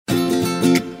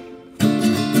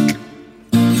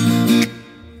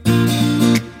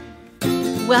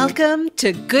Welcome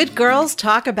to Good Girls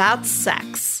Talk About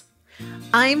Sex.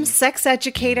 I'm sex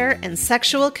educator and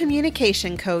sexual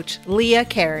communication coach Leah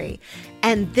Carey,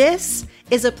 and this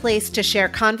is a place to share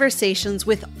conversations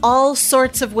with all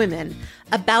sorts of women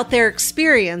about their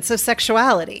experience of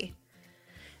sexuality.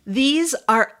 These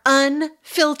are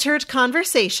unfiltered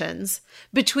conversations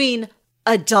between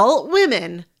adult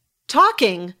women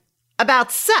talking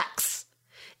about sex.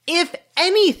 If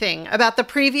anything about the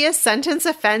previous sentence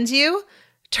offends you,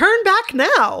 turn back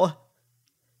now.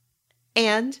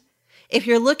 And if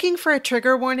you're looking for a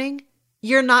trigger warning,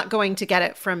 you're not going to get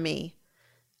it from me.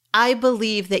 I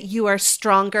believe that you are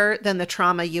stronger than the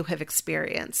trauma you have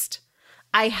experienced.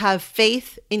 I have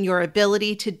faith in your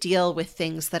ability to deal with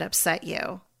things that upset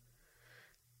you.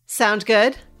 Sound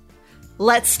good?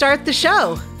 Let's start the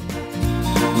show.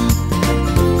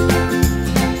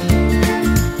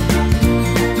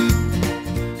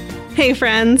 Hey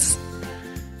friends.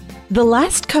 The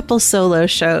last couple solo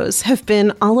shows have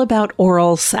been all about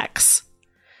oral sex.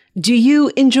 Do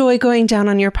you enjoy going down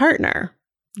on your partner?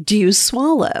 Do you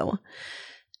swallow?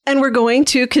 And we're going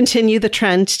to continue the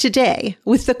trend today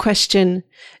with the question,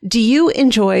 do you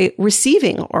enjoy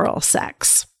receiving oral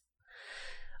sex?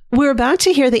 We're about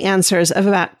to hear the answers of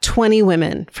about 20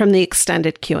 women from the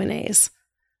extended Q&As.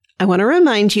 I want to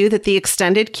remind you that the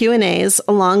extended Q&As,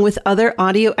 along with other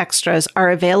audio extras, are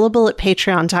available at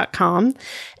patreon.com.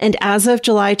 And as of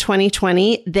July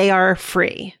 2020, they are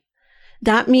free.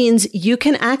 That means you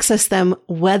can access them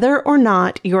whether or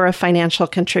not you're a financial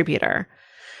contributor.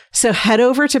 So head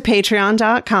over to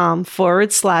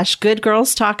patreon.com/Good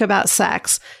Girls Talk About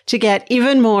Sex to get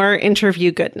even more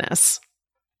interview goodness.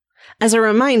 As a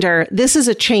reminder, this is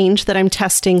a change that I'm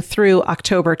testing through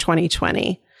October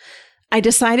 2020. I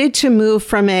decided to move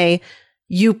from a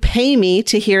you pay me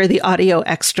to hear the audio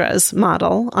extras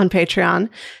model on Patreon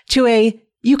to a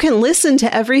you can listen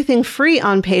to everything free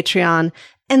on Patreon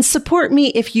and support me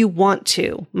if you want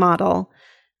to model,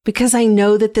 because I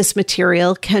know that this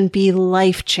material can be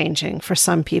life-changing for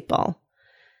some people.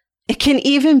 It can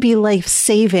even be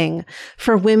life-saving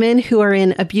for women who are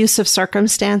in abusive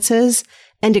circumstances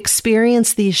and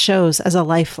experience these shows as a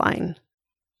lifeline.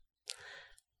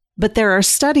 But there are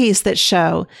studies that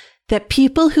show that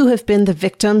people who have been the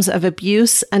victims of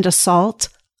abuse and assault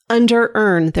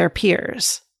under-earn their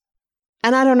peers.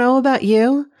 And I don't know about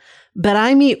you, but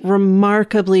I meet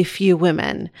remarkably few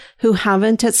women who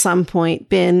haven't at some point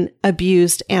been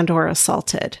abused and or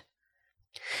assaulted.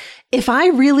 If I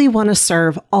really want to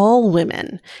serve all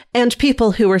women and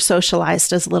people who were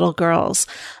socialized as little girls,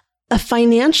 a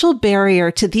financial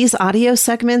barrier to these audio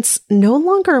segments no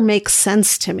longer makes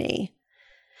sense to me.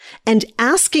 And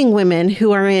asking women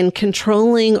who are in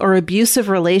controlling or abusive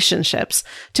relationships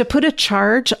to put a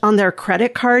charge on their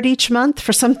credit card each month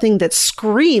for something that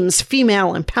screams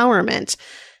female empowerment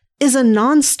is a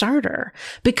non-starter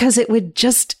because it would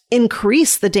just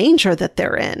increase the danger that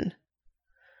they're in.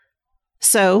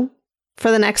 So, for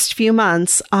the next few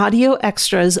months, audio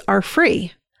extras are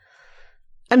free.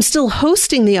 I'm still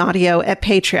hosting the audio at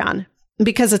Patreon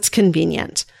because it's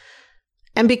convenient.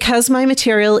 And because my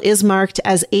material is marked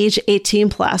as age 18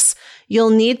 plus, you'll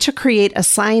need to create a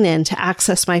sign-in to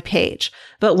access my page.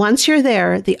 But once you're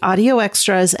there, the audio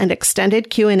extras and extended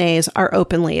Q&As are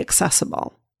openly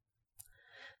accessible.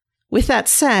 With that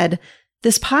said,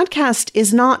 this podcast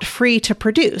is not free to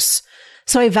produce,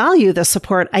 so I value the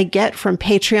support I get from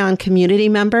Patreon community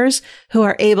members who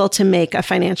are able to make a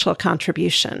financial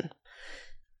contribution.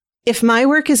 If my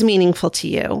work is meaningful to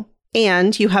you,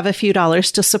 and you have a few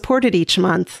dollars to support it each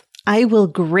month, I will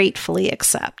gratefully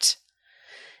accept.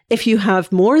 If you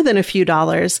have more than a few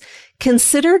dollars,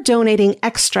 consider donating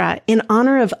extra in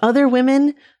honor of other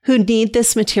women who need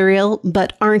this material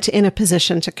but aren't in a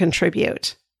position to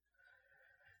contribute.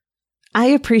 I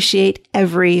appreciate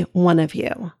every one of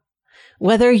you.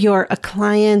 Whether you're a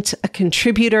client, a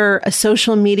contributor, a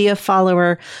social media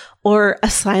follower, or a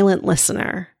silent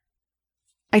listener,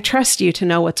 I trust you to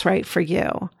know what's right for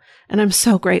you. And I'm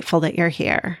so grateful that you're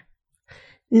here.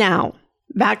 Now,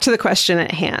 back to the question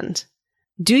at hand.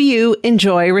 Do you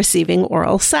enjoy receiving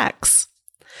oral sex?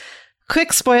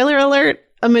 Quick spoiler alert,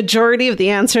 a majority of the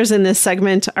answers in this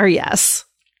segment are yes.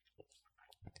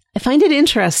 I find it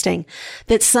interesting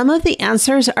that some of the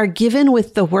answers are given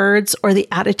with the words or the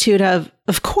attitude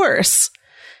of course.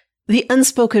 The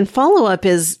unspoken follow-up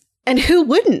is, and who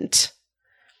wouldn't?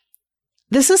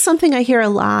 This is something I hear a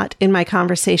lot in my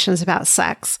conversations about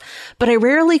sex, but I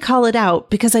rarely call it out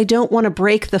because I don't want to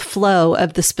break the flow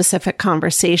of the specific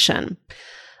conversation.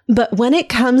 But when it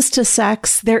comes to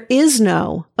sex, there is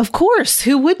no, of course,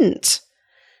 who wouldn't?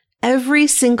 every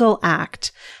single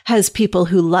act has people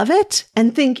who love it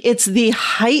and think it's the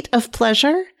height of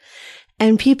pleasure,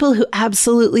 and people who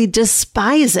absolutely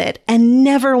despise it and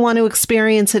never want to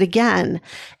experience it again,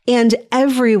 and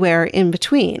everywhere in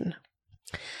between.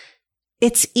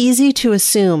 It's easy to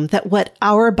assume that what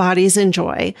our bodies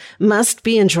enjoy must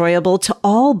be enjoyable to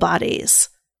all bodies.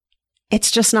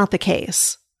 It's just not the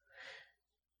case.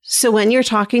 So when you're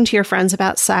talking to your friends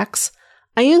about sex,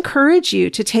 I encourage you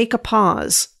to take a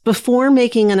pause before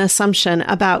making an assumption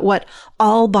about what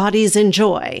all bodies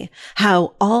enjoy,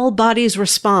 how all bodies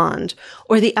respond,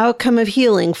 or the outcome of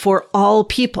healing for all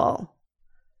people.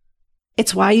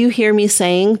 It's why you hear me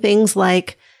saying things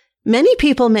like, many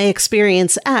people may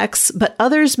experience X, but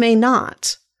others may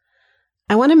not.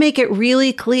 I want to make it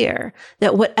really clear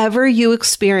that whatever you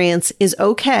experience is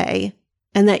okay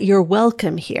and that you're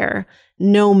welcome here,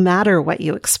 no matter what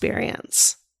you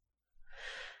experience.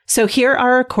 So here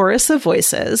are a chorus of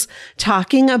voices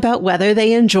talking about whether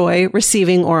they enjoy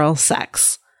receiving oral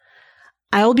sex.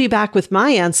 I'll be back with my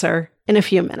answer in a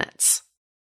few minutes.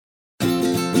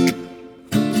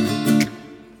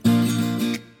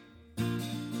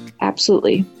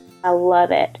 Absolutely. I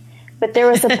love it. But there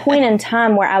was a point in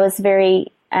time where I was very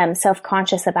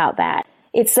self-conscious about that.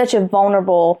 It's such a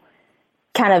vulnerable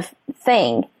kind of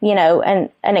thing, and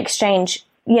an exchange.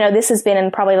 This has been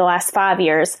in probably the last 5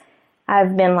 years.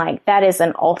 I've been like, that is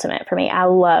an ultimate for me. I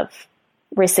love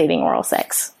receiving oral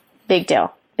sex. Big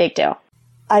deal. Big deal.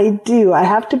 I do. I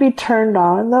have to be turned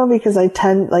on though, because I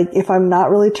tend, if I'm not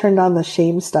really turned on, the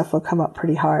shame stuff will come up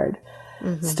pretty hard.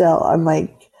 Mm-hmm. Still, I'm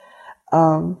like,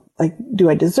 do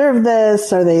I deserve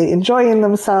this? Are they enjoying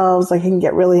themselves? I can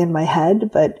get really in my head,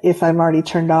 but if I'm already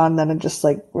turned on, then I just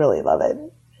really love it.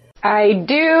 I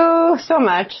do so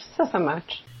much. So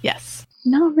much. Yes.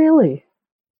 Not really.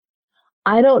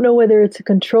 I don't know whether it's a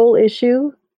control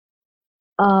issue,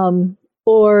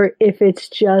 or if it's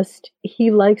just he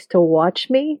likes to watch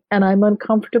me and I'm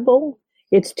uncomfortable.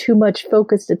 It's too much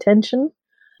focused attention.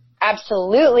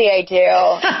 Absolutely, I do.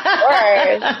 Of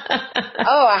course.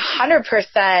 Oh,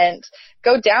 100%.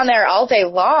 Go down there all day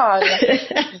long.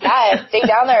 Yes, stay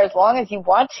down there as long as you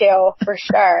want to, for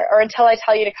sure. Or until I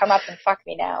tell you to come up and fuck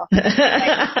me now.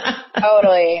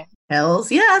 Totally.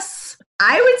 Hells yes.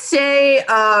 I would say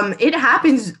it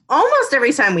happens almost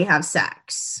every time we have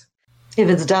sex. If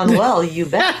it's done well, you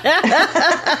bet.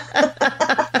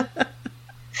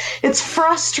 It's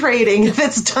frustrating if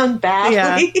it's done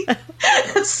badly. Yeah.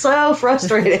 It's so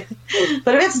frustrating.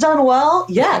 But if it's done well,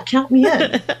 yeah, count me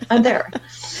in. I'm there.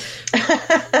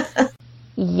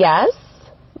 Yes,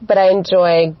 but I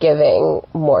enjoy giving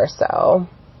more so.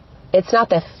 It's not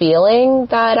the feeling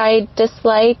that I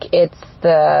dislike, it's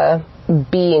the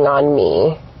being on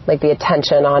me, the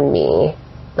attention on me.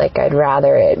 I'd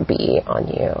rather it be on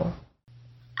you.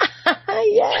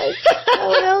 Yes.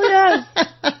 Oh, hell yes.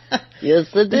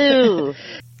 Yes, I do.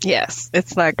 Yes,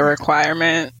 it's like a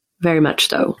requirement. Very much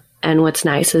so. And what's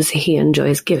nice is he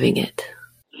enjoys giving it.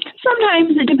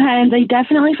 Sometimes it depends. I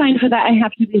definitely find for that I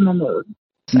have to be in the mood.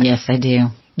 Yes, I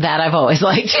do. That I've always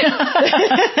liked.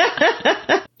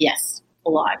 Yes, a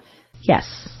lot.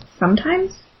 Yes.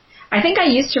 Sometimes. I think I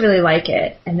used to really like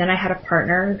it, and then I had a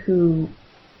partner who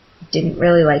didn't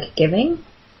really like giving,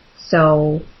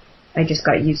 so I just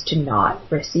got used to not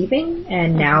receiving,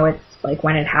 and now it's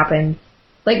when it happens,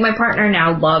 my partner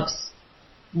now loves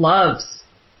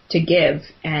to give,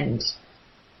 and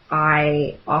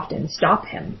I often stop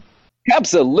him.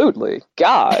 Absolutely.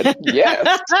 God,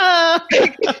 yes.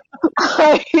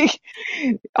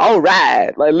 All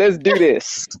right, let's do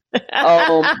this.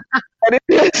 And I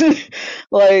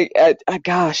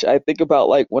think about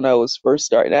how I was first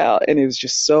starting out, and it was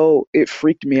just it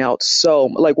freaked me out so.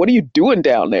 What are you doing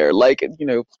down there? Thinking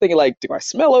do I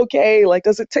smell okay? How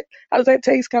does that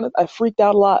taste? I freaked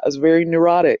out a lot. I was very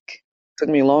neurotic. It took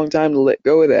me a long time to let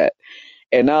go of that,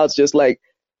 and now it's just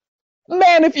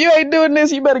man, if you ain't doing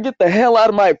this, you better get the hell out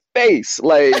of my face.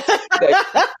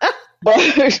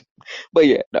 But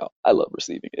yeah, no, I love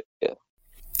receiving it. Yeah.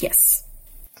 Yes.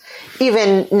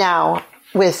 Even now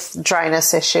with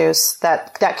dryness issues,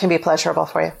 that can be pleasurable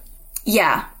for you.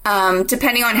 Yeah.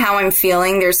 Depending on how I'm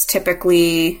feeling, there's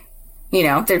typically,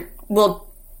 we'll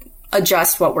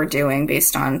adjust what we're doing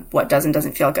based on what does and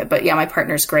doesn't feel good. But yeah, my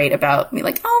partner's great about me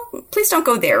oh, please don't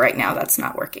go there right now. That's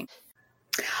not working.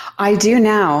 I do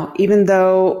now, even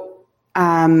though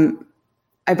I've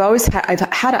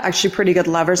had actually pretty good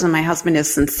lovers, and my husband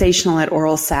is sensational at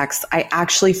oral sex. I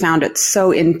actually found it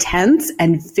so intense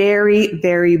and very,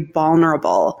 very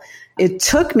vulnerable. It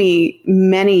took me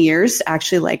many years to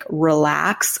actually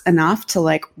relax enough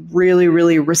to really,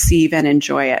 really receive and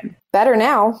enjoy it. better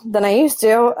now than I used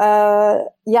to. I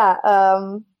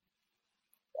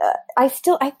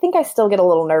think I still get a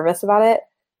little nervous about it.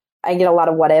 I get a lot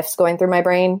of what ifs going through my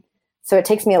brain. So it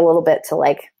takes me a little bit to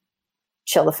like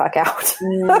chill the fuck out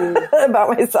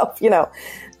about myself, you know.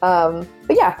 But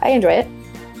yeah, I enjoy it.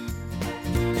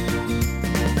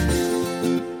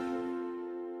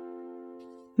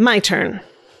 My turn.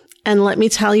 And let me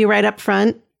tell you right up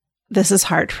front, this is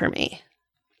hard for me.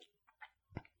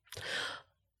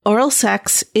 Oral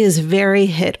sex is very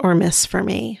hit or miss for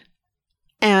me.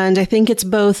 And I think it's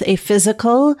both a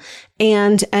physical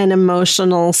and an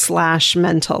emotional /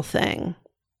 mental thing.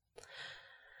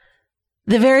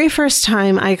 The very first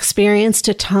time I experienced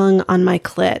a tongue on my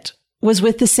clit was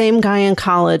with the same guy in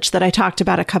college that I talked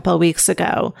about a couple of weeks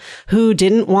ago, who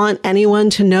didn't want anyone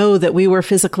to know that we were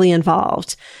physically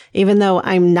involved, even though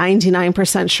I'm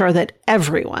 99% sure that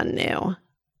everyone knew.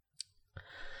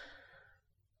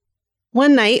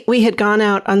 One night, we had gone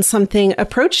out on something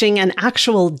approaching an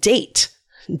actual date,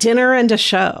 dinner and a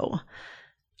show.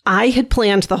 I had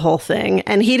planned the whole thing,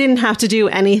 and he didn't have to do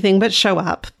anything but show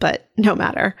up, but no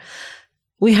matter.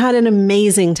 We had an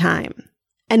amazing time.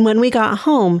 And when we got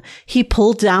home, he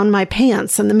pulled down my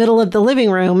pants in the middle of the living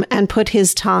room and put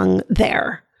his tongue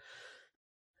there.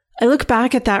 I look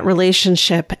back at that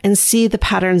relationship and see the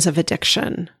patterns of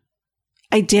addiction.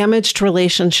 I damaged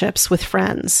relationships with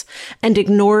friends and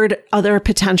ignored other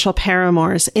potential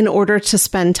paramours in order to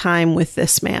spend time with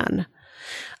this man.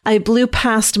 I blew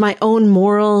past my own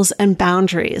morals and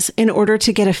boundaries in order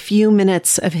to get a few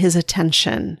minutes of his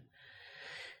attention.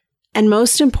 And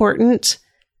most important,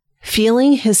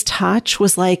 feeling his touch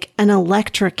was like an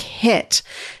electric hit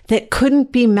that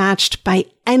couldn't be matched by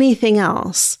anything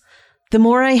else. The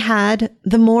more I had,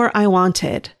 the more I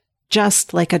wanted,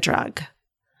 just like a drug.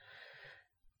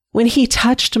 When he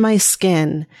touched my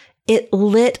skin, it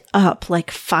lit up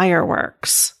like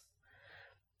fireworks.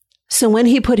 So when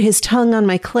he put his tongue on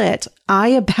my clit, I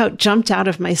about jumped out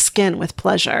of my skin with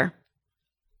pleasure.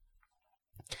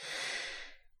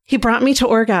 He brought me to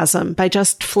orgasm by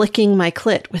just flicking my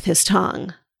clit with his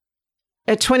tongue.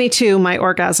 At 22, my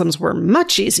orgasms were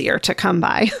much easier to come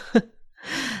by.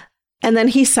 And then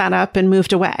he sat up and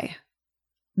moved away.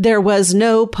 There was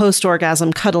no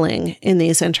post-orgasm cuddling in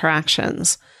these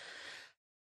interactions.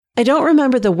 I don't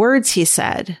remember the words he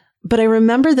said, but I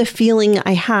remember the feeling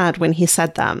I had when he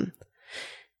said them.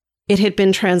 It had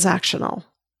been transactional.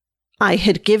 I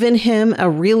had given him a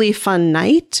really fun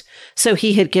night, so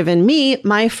he had given me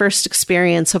my first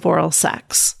experience of oral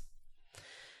sex.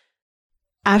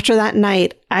 After that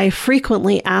night, I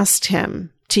frequently asked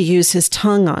him to use his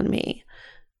tongue on me,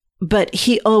 but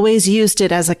he always used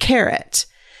it as a carrot.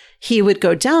 He would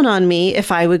go down on me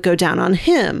if I would go down on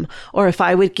him, or if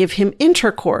I would give him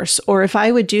intercourse, or if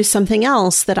I would do something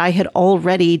else that I had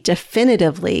already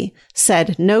definitively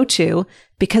said no to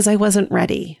because I wasn't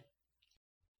ready.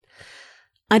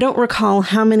 I don't recall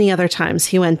how many other times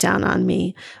he went down on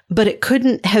me, but it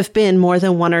couldn't have been more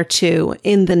than 1 or 2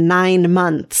 in the 9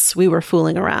 months we were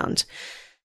fooling around.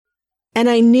 And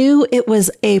I knew it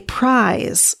was a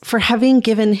prize for having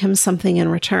given him something in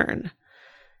return.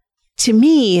 To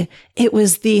me, it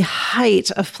was the height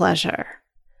of pleasure.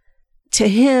 To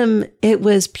him, it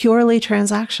was purely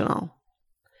transactional.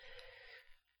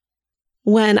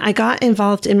 When I got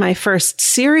involved in my first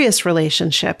serious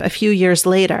relationship a few years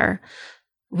later,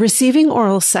 receiving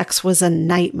oral sex was a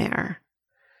nightmare.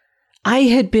 I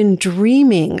had been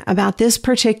dreaming about this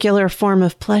particular form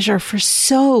of pleasure for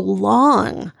so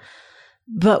long.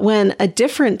 But when a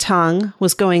different tongue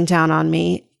was going down on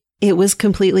me, it was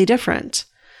completely different.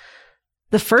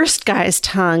 The first guy's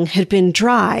tongue had been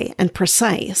dry and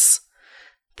precise.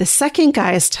 The second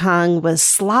guy's tongue was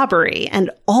slobbery and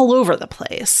all over the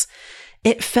place.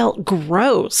 It felt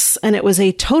gross, and it was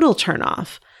a total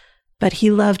turnoff. But he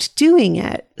loved doing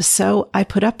it, so I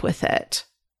put up with it.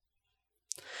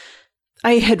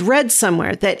 I had read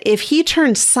somewhere that if he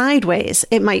turned sideways,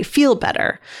 it might feel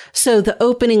better. So the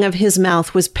opening of his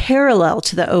mouth was parallel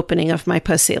to the opening of my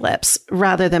pussy lips,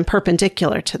 rather than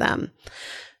perpendicular to them.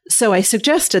 So I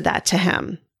suggested that to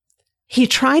him. He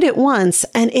tried it once,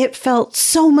 and it felt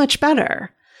so much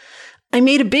better. I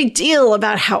made a big deal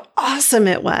about how awesome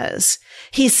it was.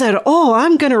 He said, "Oh,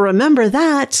 I'm going to remember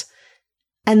that."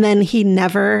 And then he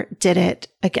never did it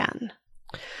again.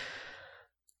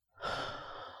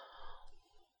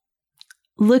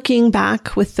 Looking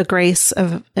back with the grace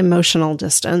of emotional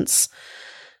distance,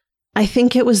 I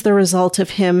think it was the result of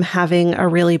him having a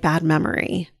really bad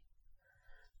memory.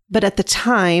 But at the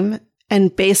time,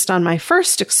 and based on my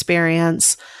first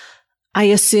experience, I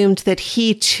assumed that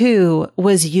he too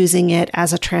was using it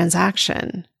as a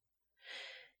transaction.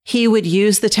 He would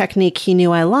use the technique he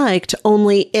knew I liked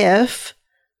only if,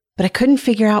 but I couldn't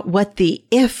figure out what the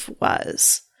if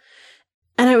was.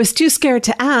 And I was too scared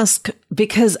to ask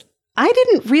because I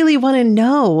didn't really want to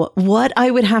know what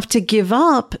I would have to give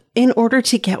up in order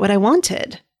to get what I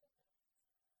wanted.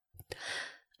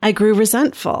 I grew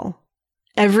resentful.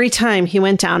 Every time he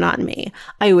went down on me,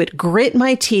 I would grit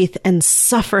my teeth and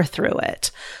suffer through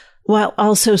it, while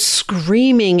also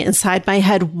screaming inside my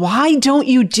head, why don't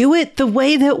you do it the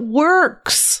way that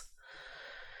works?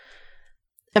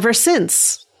 Ever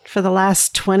since, for the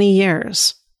last 20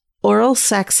 years, oral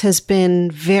sex has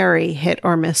been very hit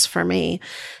or miss for me,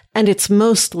 and it's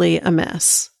mostly a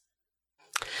miss.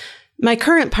 My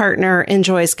current partner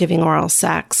enjoys giving oral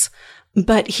sex,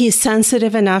 but he's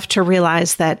sensitive enough to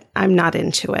realize that I'm not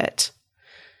into it.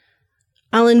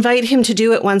 I'll invite him to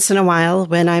do it once in a while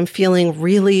when I'm feeling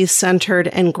really centered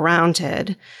and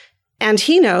grounded, and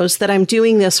he knows that I'm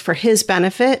doing this for his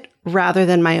benefit rather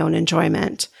than my own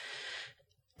enjoyment.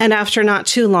 And after not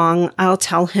too long, I'll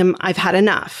tell him I've had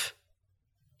enough.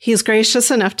 He's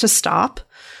gracious enough to stop,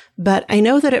 but I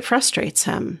know that it frustrates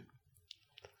him.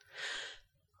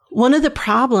 One of the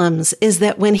problems is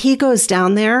that when he goes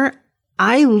down there,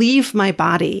 I leave my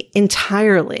body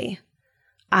entirely.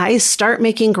 I start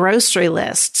making grocery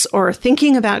lists or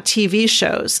thinking about TV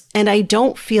shows, and I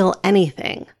don't feel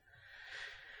anything.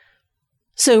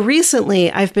 So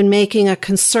recently, I've been making a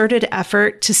concerted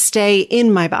effort to stay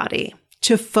in my body,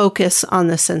 to focus on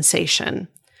the sensation.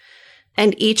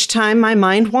 And each time my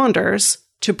mind wanders,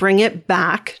 to bring it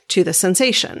back to the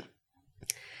sensation.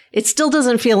 It still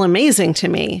doesn't feel amazing to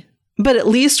me, but at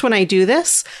least when I do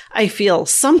this, I feel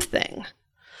something.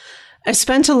 I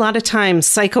spent a lot of time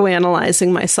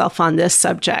psychoanalyzing myself on this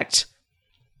subject.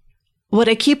 What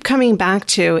I keep coming back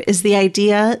to is the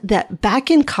idea that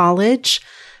back in college,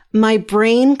 my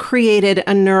brain created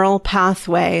a neural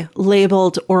pathway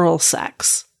labeled oral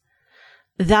sex.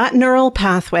 That neural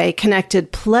pathway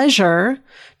connected pleasure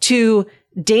to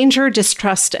danger,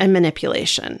 distrust, and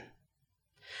manipulation.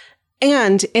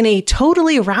 And in a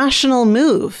totally rational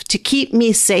move to keep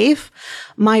me safe,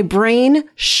 my brain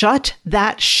shut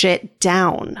that shit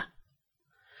down.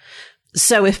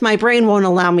 So if my brain won't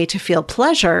allow me to feel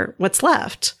pleasure, what's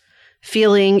left?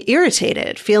 Feeling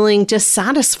irritated, feeling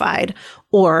dissatisfied,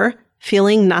 or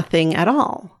feeling nothing at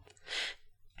all.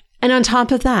 And on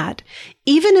top of that,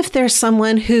 even if there's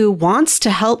someone who wants to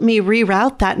help me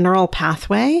reroute that neural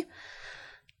pathway,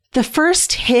 the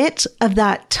first hit of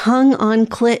that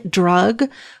tongue-on-clit drug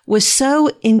was so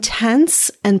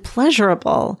intense and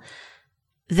pleasurable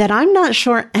that I'm not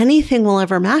sure anything will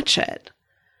ever match it.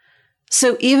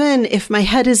 So even if my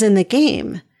head is in the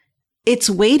game, it's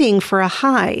waiting for a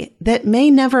high that may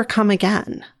never come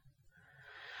again.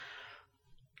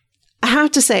 I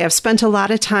have to say, I've spent a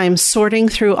lot of time sorting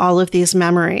through all of these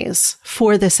memories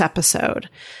for this episode,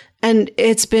 and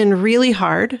it's been really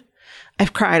hard.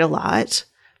 I've cried a lot.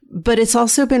 But it's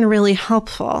also been really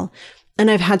helpful. And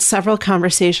I've had several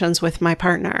conversations with my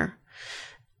partner.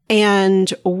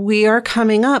 And we are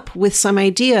coming up with some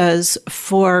ideas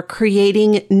for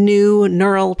creating new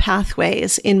neural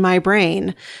pathways in my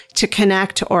brain to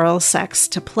connect oral sex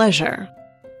to pleasure.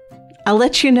 I'll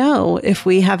let you know if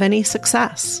we have any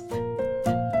success.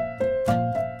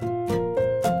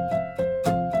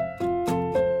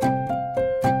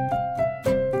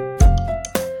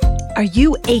 Are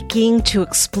you aching to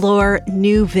explore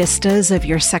new vistas of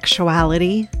your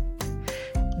sexuality?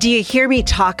 Do you hear me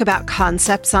talk about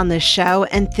concepts on this show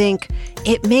and think,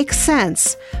 it makes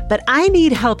sense, but I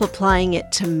need help applying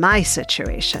it to my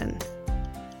situation?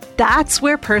 That's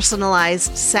where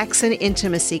personalized sex and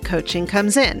intimacy coaching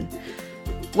comes in.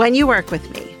 When you work with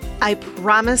me, I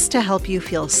promise to help you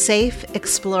feel safe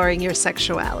exploring your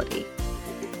sexuality.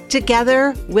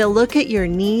 Together, we'll look at your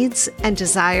needs and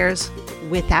desires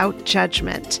without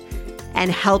judgment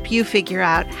and help you figure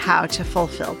out how to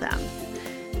fulfill them.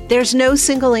 There's no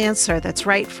single answer that's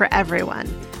right for everyone,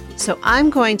 so I'm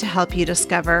going to help you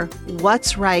discover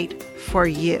what's right for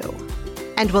you,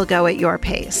 and we'll go at your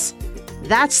pace.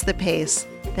 That's the pace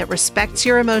that respects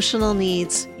your emotional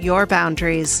needs, your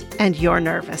boundaries, and your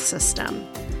nervous system.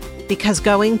 Because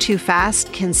going too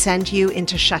fast can send you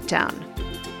into shutdown,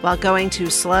 while going too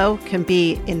slow can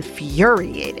be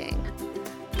infuriating.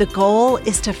 The goal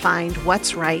is to find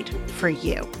what's right for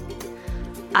you.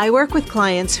 I work with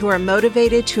clients who are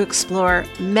motivated to explore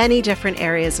many different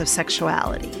areas of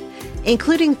sexuality,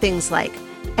 including things like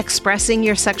expressing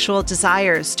your sexual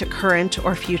desires to current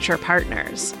or future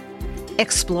partners,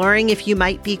 exploring if you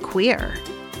might be queer,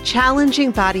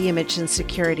 challenging body image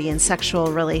insecurity in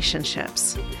sexual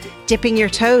relationships, dipping your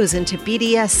toes into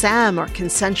BDSM or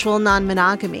consensual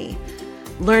non-monogamy,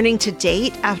 learning to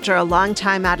date after a long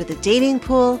time out of the dating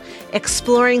pool,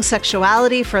 exploring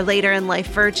sexuality for later in life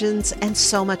virgins, and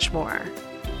so much more.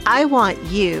 I want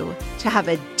you to have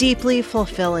a deeply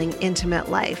fulfilling, intimate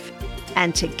life,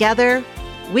 and together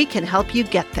we can help you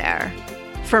get there.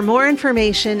 For more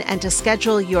information and to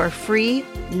schedule your free,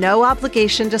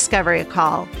 no-obligation discovery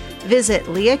call, visit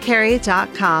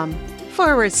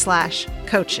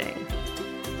leahcarey.com/coaching.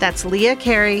 That's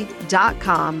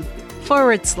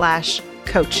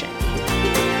leahcarey.com/coaching.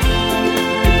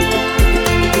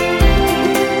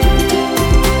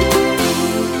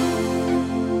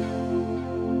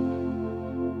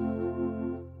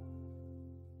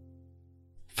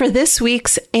 For this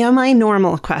week's Am I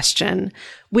Normal question,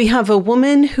 we have a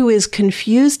woman who is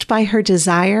confused by her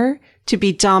desire to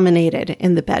be dominated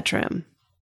in the bedroom.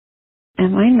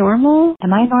 Am I normal?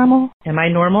 Am I normal? Am I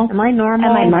normal? Am I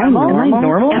normal? Am I normal? Am I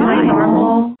normal? Am I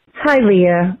normal? Hi,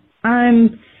 Leah.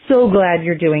 I'm so glad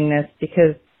you're doing this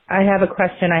because I have a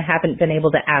question I haven't been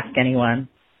able to ask anyone.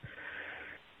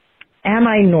 Am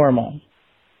I normal?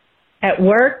 At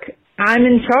work, I'm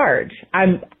in charge.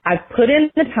 I've put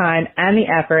in the time and the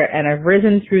effort, and I've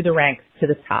risen through the ranks to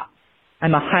the top.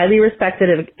 I'm a highly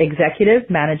respected executive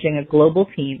managing a global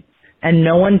team, and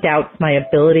no one doubts my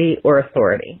ability or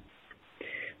authority.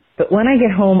 But when I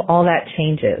get home, all that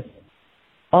changes.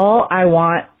 All I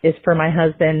want is for my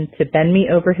husband to bend me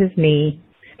over his knee,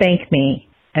 spank me,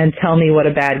 and tell me what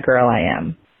a bad girl I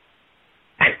am.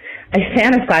 I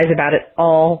fantasize about it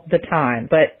all the time,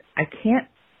 but I can't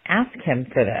ask him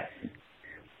for this.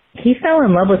 He fell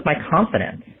in love with my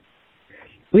confidence.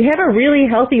 We have a really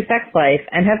healthy sex life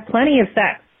and have plenty of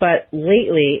sex, but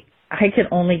lately I can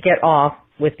only get off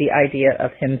with the idea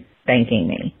of him spanking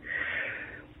me.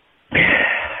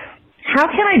 How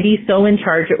can I be so in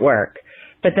charge at work,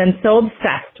 but then so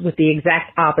obsessed with the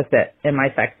exact opposite in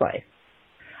my sex life?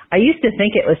 I used to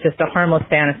think it was just a harmless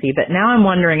fantasy, but now I'm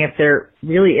wondering if there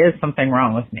really is something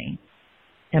wrong with me.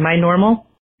 Am I normal?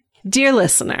 Dear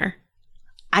listener,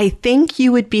 I think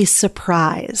you would be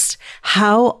surprised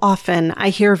how often I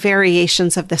hear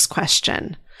variations of this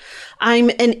question. I'm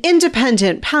an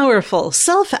independent, powerful,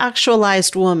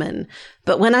 self-actualized woman,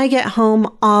 but when I get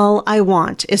home, all I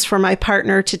want is for my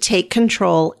partner to take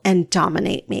control and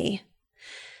dominate me.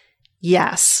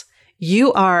 Yes,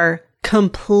 you are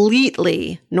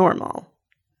completely normal.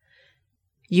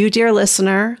 You, dear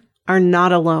listener, are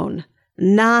not alone,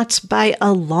 not by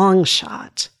a long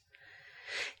shot.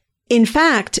 In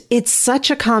fact, it's such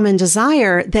a common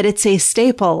desire that it's a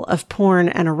staple of porn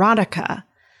and erotica,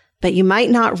 but you might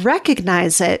not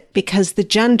recognize it because the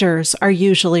genders are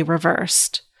usually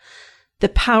reversed. The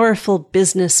powerful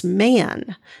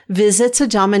businessman visits a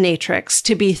dominatrix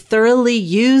to be thoroughly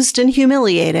used and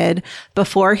humiliated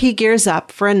before he gears up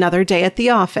for another day at the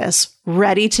office,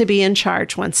 ready to be in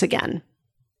charge once again.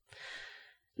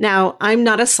 Now, I'm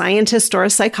not a scientist or a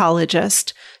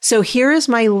psychologist, so here is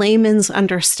my layman's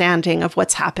understanding of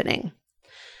what's happening.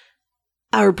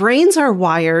 Our brains are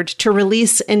wired to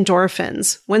release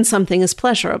endorphins when something is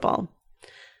pleasurable.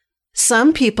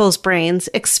 Some people's brains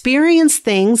experience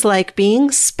things like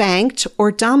being spanked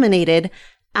or dominated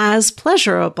as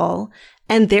pleasurable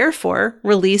and therefore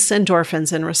release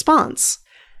endorphins in response.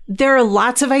 There are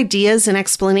lots of ideas and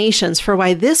explanations for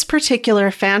why this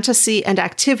particular fantasy and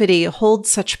activity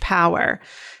holds such power,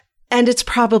 and it's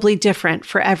probably different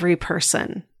for every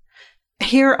person.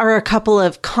 Here are a couple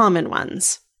of common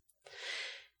ones.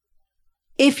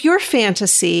 If your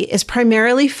fantasy is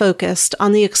primarily focused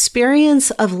on the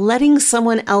experience of letting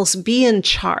someone else be in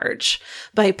charge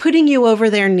by putting you over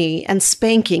their knee and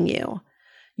spanking you,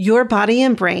 your body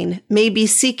and brain may be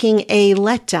seeking a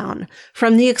letdown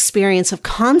from the experience of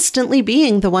constantly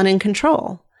being the one in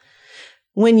control.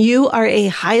 When you are a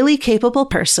highly capable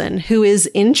person who is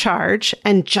in charge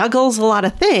and juggles a lot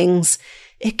of things,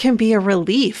 it can be a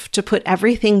relief to put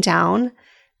everything down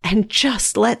and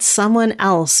just let someone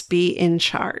else be in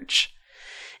charge.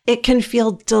 It can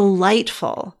feel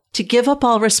delightful to give up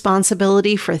all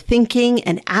responsibility for thinking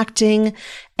and acting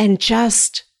and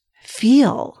just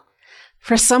feel.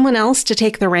 For someone else to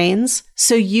take the reins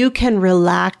so you can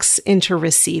relax into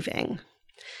receiving.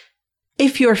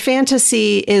 If your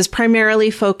fantasy is primarily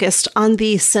focused on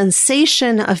the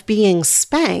sensation of being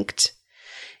spanked,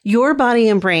 your body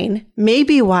and brain may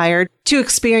be wired to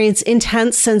experience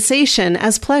intense sensation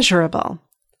as pleasurable.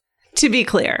 To be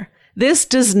clear, this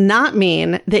does not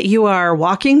mean that you are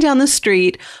walking down the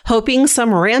street hoping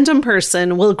some random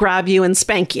person will grab you and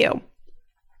spank you.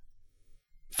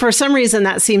 For some reason,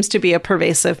 that seems to be a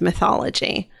pervasive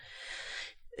mythology.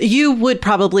 You would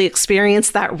probably experience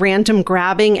that random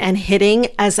grabbing and hitting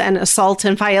as an assault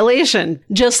and violation,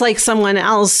 just like someone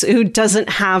else who doesn't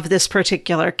have this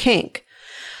particular kink.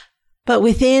 But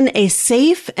within a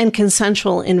safe and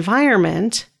consensual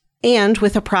environment, and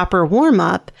with a proper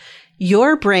warm-up,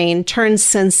 your brain turns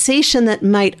sensation that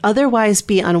might otherwise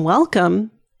be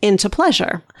unwelcome into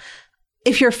pleasure.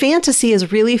 If your fantasy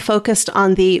is really focused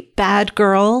on the bad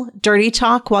girl, dirty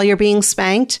talk while you're being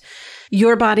spanked,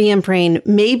 your body and brain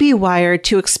may be wired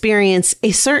to experience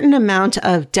a certain amount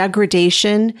of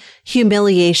degradation,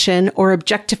 humiliation, or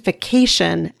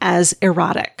objectification as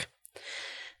erotic.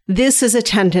 This is a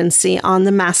tendency on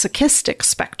the masochistic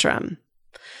spectrum.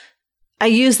 I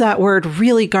use that word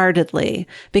really guardedly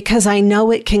because I know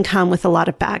it can come with a lot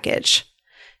of baggage.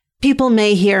 People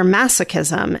may hear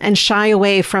masochism and shy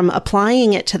away from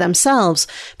applying it to themselves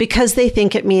because they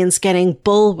think it means getting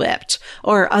bullwhipped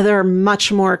or other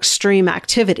much more extreme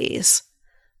activities.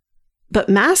 But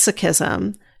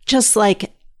masochism, just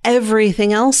like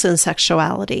everything else in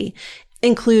sexuality,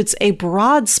 includes a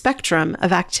broad spectrum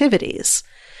of activities.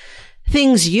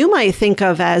 Things you might think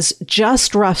of as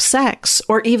just rough sex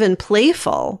or even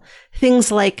playful,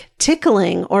 things like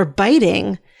tickling or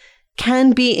biting,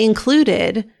 can be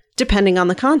included depending on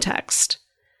the context.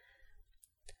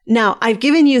 Now, I've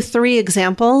given you 3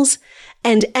 examples,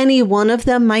 and any one of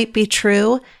them might be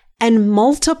true, and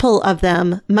multiple of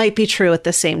them might be true at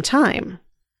the same time.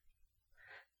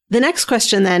 The next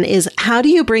question then is, how do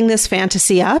you bring this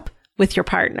fantasy up with your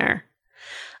partner?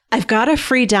 I've got a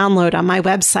free download on my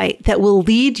website that will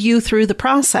lead you through the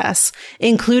process,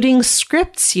 including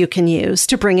scripts you can use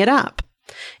to bring it up.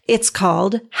 It's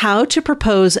called How to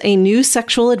Propose a New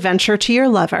Sexual Adventure to Your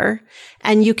Lover,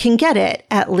 and you can get it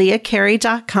at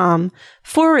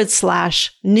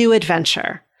leahcarey.com/new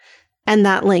adventure. And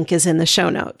that link is in the show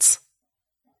notes.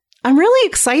 I'm really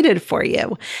excited for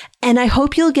you, and I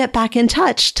hope you'll get back in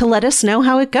touch to let us know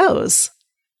how it goes.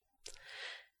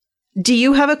 Do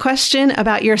you have a question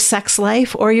about your sex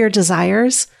life or your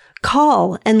desires?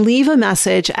 Call and leave a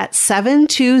message at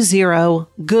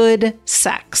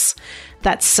 720-GOOD-SEX.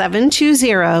 That's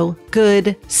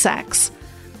 720-GOOD-SEX.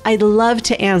 I'd love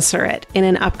to answer it in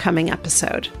an upcoming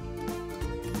episode.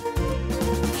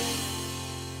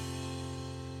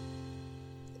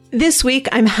 This week,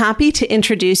 I'm happy to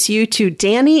introduce you to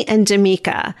Danny and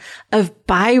Damika of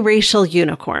Biracial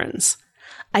Unicorns.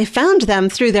 I found them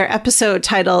through their episode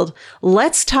titled,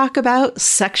 Let's Talk About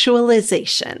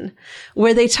Sexualization,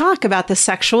 where they talk about the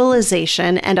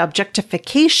sexualization and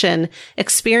objectification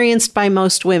experienced by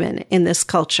most women in this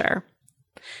culture.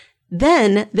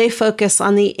 Then they focus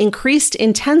on the increased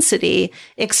intensity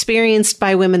experienced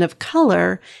by women of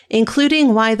color,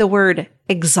 including why the word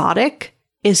exotic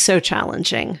is so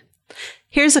challenging.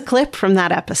 Here's a clip from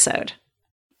that episode.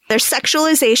 There's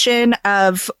sexualization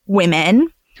of women.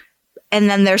 And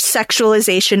then there's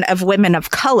sexualization of women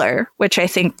of color, which I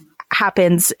think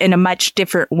happens in a much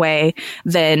different way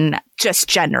than just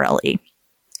generally.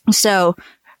 So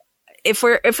if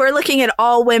we're looking at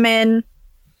all women,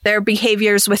 their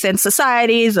behaviors within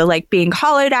society, the like being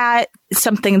hollered at,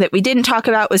 something that we didn't talk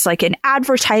about was like in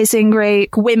advertising, right?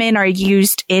 Women are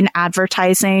used in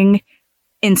advertising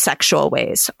in sexual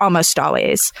ways, almost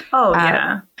always. Oh,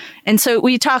 yeah. And so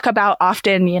we talk about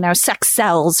often, sex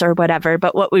sells or whatever,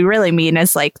 but what we really mean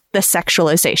is like the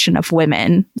sexualization of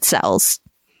women sells.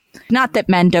 Not that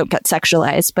men don't get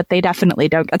sexualized, but they definitely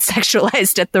don't get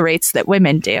sexualized at the rates that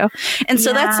women do. And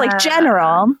so that's like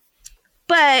general.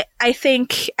 But I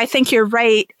think you're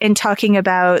right in talking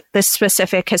about the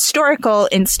specific historical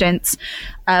instance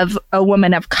of a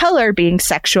woman of color being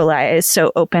sexualized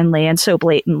so openly and so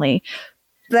blatantly.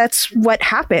 That's what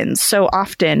happens so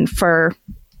often for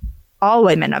all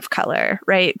women of color,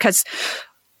 right? Because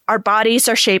our bodies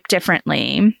are shaped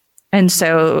differently. And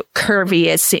so curvy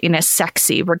is seen as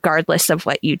sexy regardless of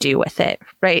what you do with it,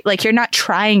 right? Like you're not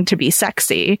trying to be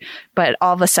sexy, but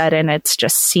all of a sudden it's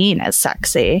just seen as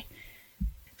sexy.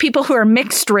 People who are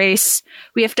mixed race,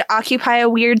 we have to occupy a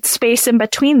weird space in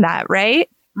between that, right?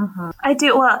 Mm-hmm. I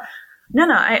do. Well, no,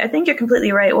 I think you're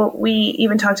completely right. Well, we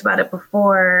even talked about it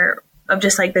before of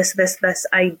just like this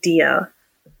idea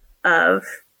of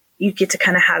you get to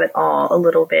kind of have it all a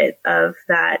little bit of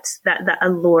that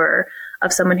allure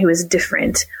of someone who is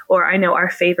different, or I know our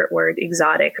favorite word,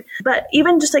 exotic. But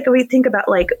even just like when we think about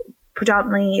like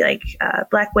predominantly like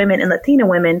Black women and Latina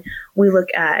women, we look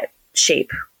at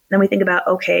shape. Then we think about,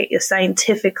 okay,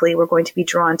 scientifically, we're going to be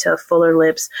drawn to fuller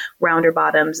lips, rounder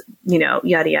bottoms, yada,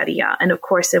 yada, yada. And of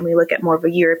course, then we look at more of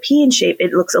a European shape,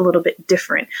 it looks a little bit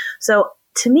different. So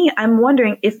to me, I'm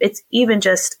wondering if it's even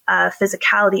just a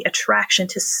physicality attraction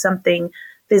to something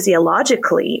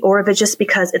physiologically, or if it's just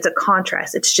because it's a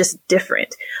contrast, it's just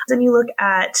different. Then you look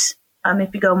at,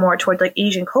 if you go more towards like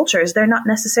Asian cultures, they're not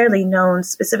necessarily known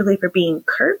specifically for being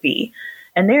curvy,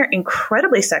 and they're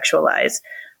incredibly sexualized.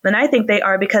 And I think they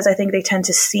are because I think they tend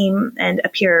to seem and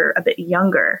appear a bit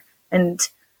younger. And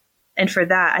for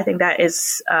that, I think that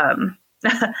is,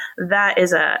 that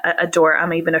is a door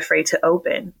I'm even afraid to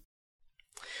open.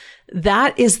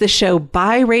 That is the show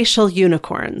Biracial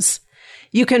Unicorns.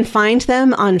 You can find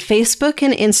them on Facebook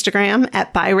and Instagram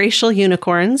at Biracial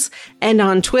Unicorns and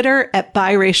on Twitter at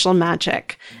Biracial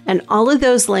Magic. And all of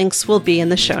those links will be in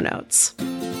the show notes.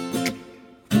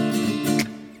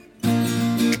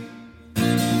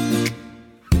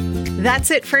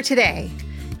 That's it for today.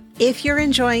 If you're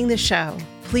enjoying the show,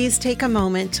 please take a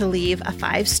moment to leave a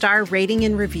 5-star rating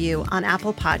and review on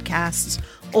Apple Podcasts,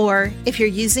 or if you're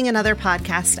using another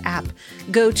podcast app,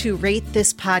 go to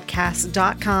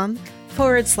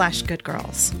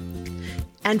ratethispodcast.com/goodgirls.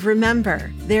 And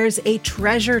remember, there's a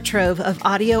treasure trove of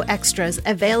audio extras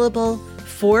available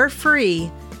for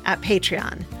free at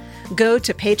Patreon. Go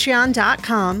to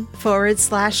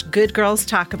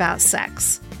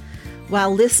patreon.com/goodgirlstalkaboutsex.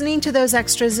 While listening to those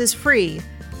extras is free,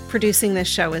 producing this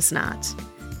show is not.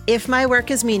 If my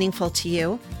work is meaningful to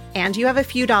you, and you have a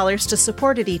few dollars to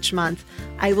support it each month,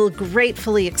 I will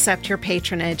gratefully accept your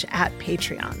patronage at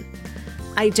Patreon.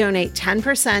 I donate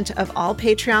 10% of all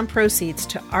Patreon proceeds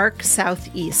to ARC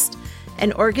Southeast,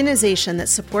 an organization that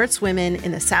supports women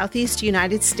in the Southeast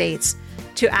United States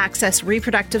to access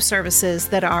reproductive services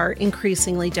that are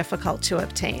increasingly difficult to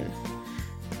obtain.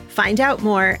 Find out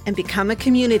more and become a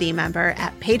community member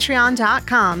at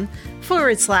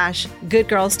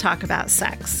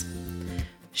patreon.com/goodgirlstalkaboutsex.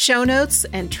 Show notes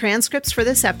and transcripts for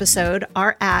this episode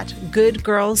are at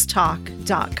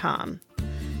goodgirlstalk.com.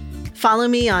 Follow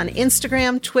me on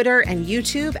Instagram, Twitter, and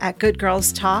YouTube at Good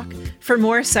Girls Talk for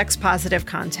more sex-positive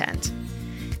content.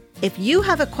 If you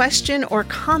have a question or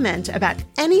comment about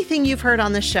anything you've heard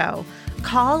on the show,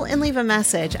 call and leave a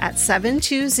message at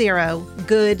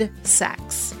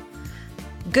 720-GOOD-SEX.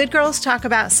 Good Girls Talk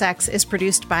About Sex is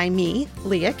produced by me,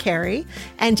 Leah Carey,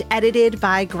 and edited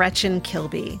by Gretchen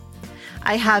Kilby.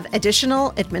 I have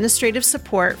additional administrative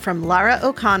support from Lara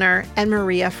O'Connor and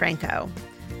Maria Franco.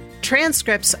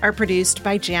 Transcripts are produced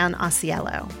by Jan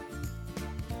Osiello.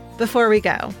 Before we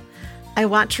go, I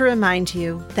want to remind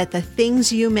you that the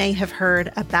things you may have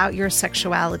heard about your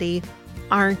sexuality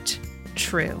aren't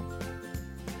true.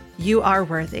 You are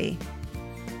worthy.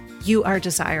 You are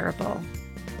desirable.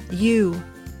 You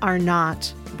are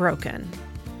not broken.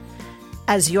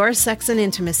 As your sex and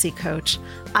intimacy coach,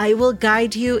 I will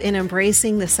guide you in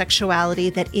embracing the sexuality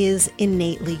that is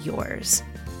innately yours,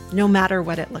 no matter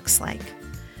what it looks like.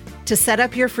 To set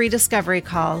up your free discovery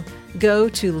call, go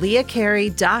to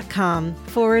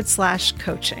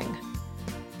leahcarey.com/coaching.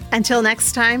 Until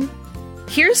next time,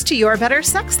 here's to your better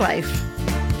sex life.